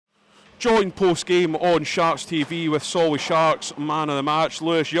Joined post-game on Sharks TV with Solway Sharks man of the match,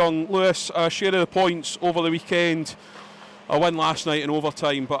 Lewis Young. Lewis, a share of the points over the weekend, a win last night in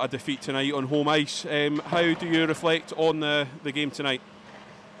overtime, but a defeat tonight on home ice. How do you reflect on the game tonight?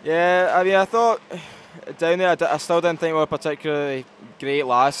 Yeah, I mean, I thought down there, I still didn't think we were particularly great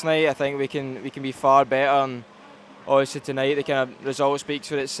last night. I think we can be far better, and obviously tonight the kind of result speaks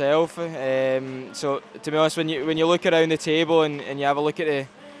for itself. So to be honest, when you look around the table and you have a look at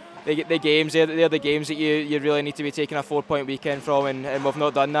the games, they're the games that you really need to be taking a 4-point weekend from, and we've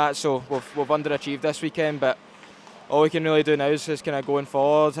not done that, so we've underachieved this weekend. But all we can really do now is just kind of going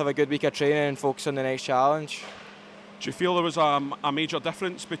forward, have a good week of training and focus on the next challenge. Do you feel there was a major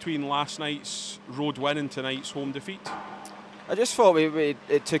difference between last night's road win and tonight's home defeat? I just thought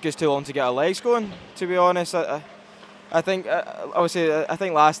it took us too long to get our legs going, to be honest. I think obviously I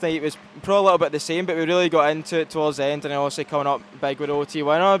think last night was probably a little bit the same, but we really got into it towards the end, and obviously coming up big with the OT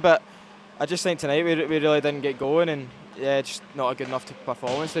winner. But I just think tonight we really didn't get going, and yeah, just not a good enough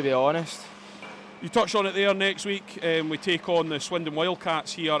performance, to be honest. You touched on it there. Next week we take on the Swindon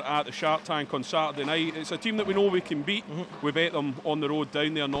Wildcats here at the Shark Tank on Saturday night. It's a team that we know we can beat. We bet them on the road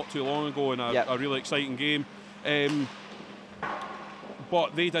down there not too long ago in a really exciting game.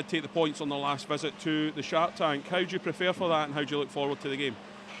 But they did take the points on their last visit to the Shark Tank. How do you prepare for that, and how do you look forward to the game?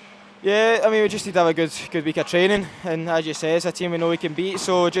 Yeah, I mean, we just need to have a good week of training, and as you say, it's a team we know we can beat,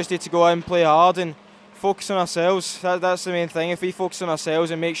 so we just need to go out and play hard and focus on ourselves. That's the main thing. If we focus on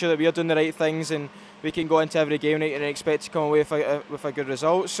ourselves and make sure that we are doing the right things, and we can go into every game night and expect to come away with a good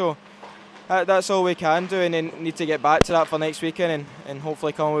result. So that's all we can do, and then need to get back to that for next weekend and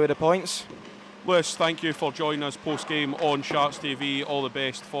hopefully come away with the points. Lewis, thank you for joining us post-game on Sharks TV. All the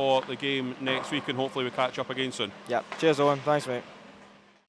best for the game next week, and hopefully we catch up again soon. Yeah, cheers Owen, thanks mate.